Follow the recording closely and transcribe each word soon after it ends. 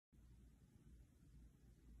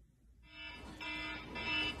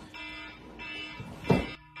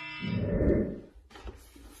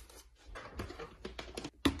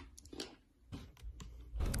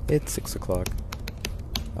It's 6 o'clock.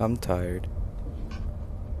 I'm tired.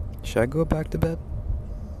 Should I go back to bed?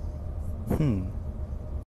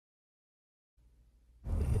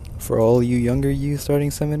 For all you younger you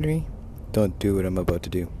starting seminary, don't do what I'm about to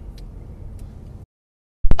do.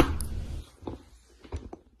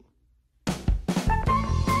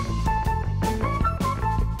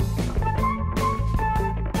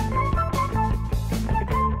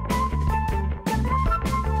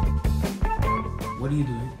 What are you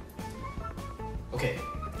doing? Okay,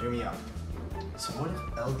 hear me out. So what if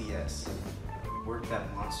LDS worked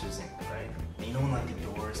at Monsters Inc., right? And you know when like the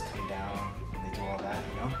doors come down and they do all that,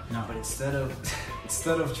 you know? No. But instead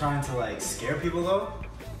of trying to like scare people though,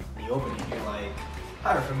 when you open it, you're like,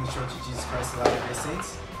 hi, we're from the Church of Jesus Christ of Latter-day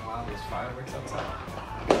Saints. Wow, there's fireworks outside.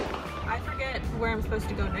 I forget where I'm supposed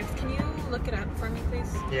to go next. Can you look it up for me,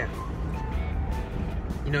 please? Yeah.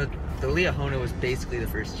 You know, the Liahona was basically the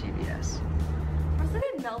first GBS.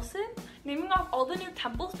 President Nelson naming off all the new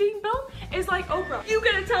temples being built is like Oprah. You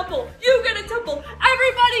get a temple, you get a temple,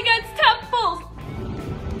 everybody gets temples!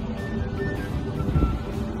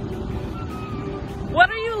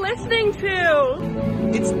 What are you listening to?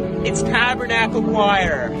 It's Tabernacle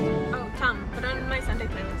Choir. Oh, Tom, put on my Sunday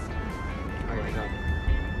playlist. Alright, go.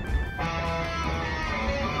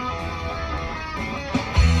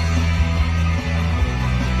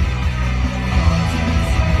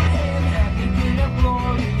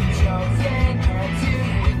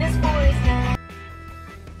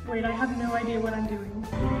 Wait, I have no idea what I'm doing.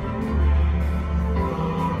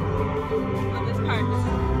 On this part.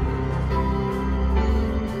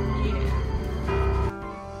 Yeah.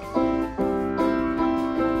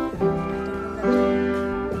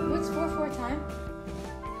 What's 4/4 time?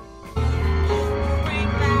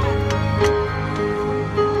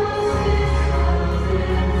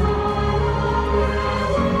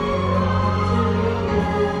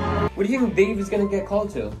 What do you think Dave is gonna get called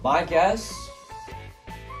to? My guess?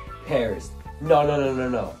 Paris.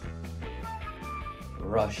 No.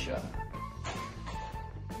 Russia.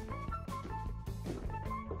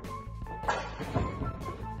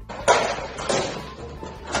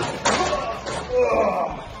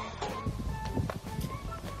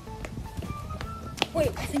 Wait,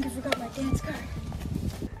 I think I forgot my dance card.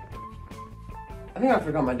 I think I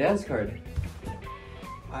forgot my dance card.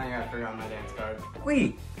 I think I forgot my dance card.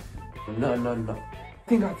 Wait. No. I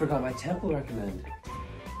think I forgot my temple recommend.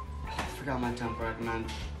 I forgot my temple recommend.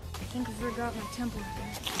 I think I forgot my temple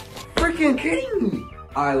recommend. Freaking kidding me!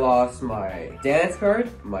 I lost my dance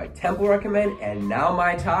card, my temple recommend, and now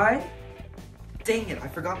my tie? Dang it, I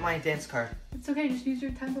forgot my dance card. It's okay, just use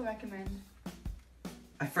your temple recommend.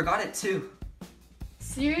 I forgot it too.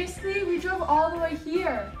 Seriously? We drove all the way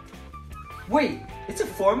here. Wait, it's a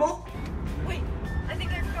formal? Wait, I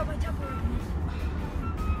think I forgot my temple recommend.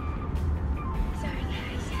 Sorry,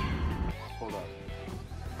 guys. Hold up.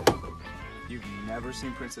 You've never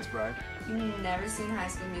seen Princess Bride? You've never seen High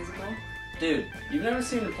School Musical? Dude, you've never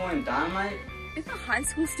seen Napoleon Dynamite? If a high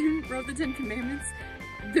school student wrote the 10 Commandments,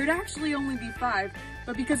 there'd actually only be 5,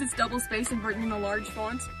 but because it's double spaced and written in a large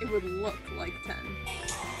font, it would look like 10.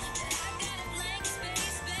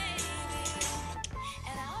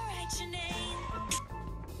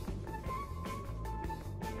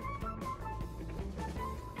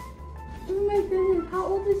 Oh my goodness, how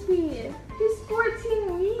old is he? He's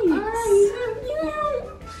 14 weeks. He's so cute.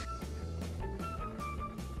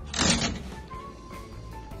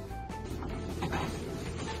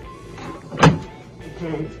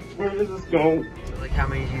 Where does this go? So, like, how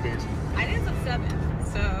many did you dance? I danced with 7,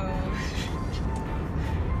 so...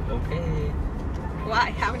 Okay.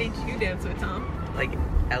 Why? How many did you dance with, Tom? Like,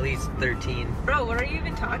 at least 13. Bro, what are you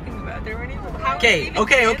even talking about? There weren't even... How Okay, would you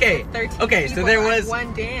even okay. dance with 13 Okay, so people there at was...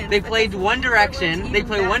 one dance? They That played doesn't- One Direction. They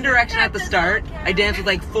played One Direction at the start. I danced with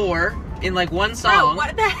like 4 in like one song. Bro,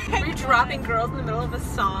 what the heck? Were you dropping girls in the middle of a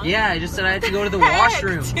song? Yeah, I just said I had to go to the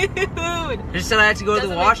washroom. Dude! I just said I had to go to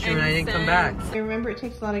the Doesn't washroom make and I any didn't come back. sense. Remember, it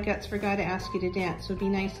takes a lot of guts for God to ask you to dance, so be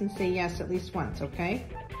nice and say yes at least once, okay?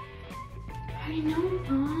 I know,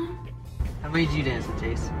 Mom. How many did you dance with,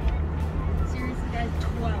 Chase? Seriously, guys,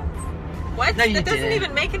 12. What? No, you that doesn't didn't.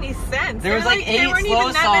 even make any sense. There was like 8 there weren't slow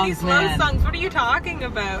even that many songs, slow man. songs. What are you talking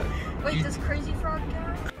about? Wait, does Crazy Frog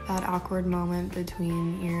count? That awkward moment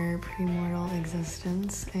between your premortal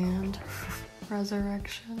existence and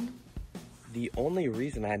resurrection. The only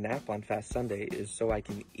reason I nap on Fast Sunday is so I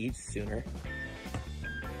can eat sooner.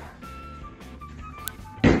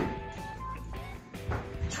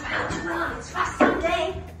 It's Fast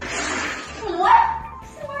Sunday. What?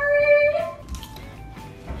 Sorry.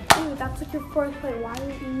 Ooh, that's like your 4th plate. Why are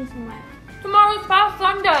you eating so much? Tomorrow's Fast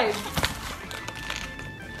Sunday.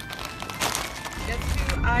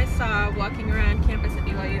 I saw walking around campus at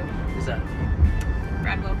BYU? Who's that?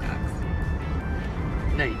 Brad Wilcox.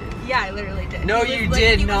 No, you didn't. Yeah, I literally did. No, He was, you like,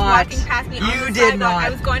 did he not. Was walking past me on You the did sidewalk. not. I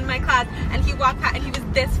was going to my class, and he walked past, and he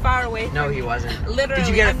was this far away from No, me. he wasn't. Literally. Did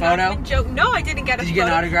you get a I'm not photo? even joking. No, I didn't get a photo. Did you get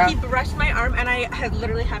an autograph? He brushed my arm, and I had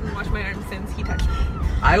literally haven't washed my arm since he touched me.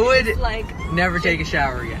 I would like never take a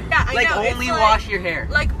shower again. Yeah, I like know. only It's wash your hair.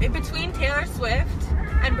 Like between Taylor Swift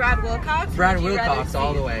and Brad Wilcox. Brad would you rather Wilcox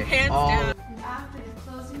all see? the way. Hands All down. After the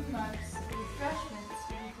closing remarks, refreshments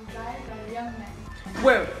will be provided by the young men.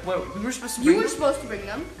 Wait, we were supposed to You were supposed to bring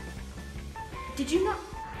them. Did you not?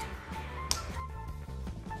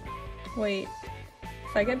 Wait,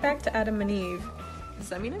 if I get back to Adam and Eve, does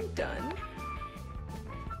that mean I'm done?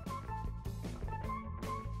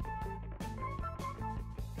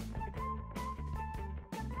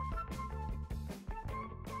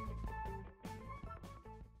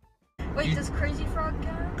 Wait, does Crazy Frog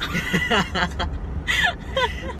count?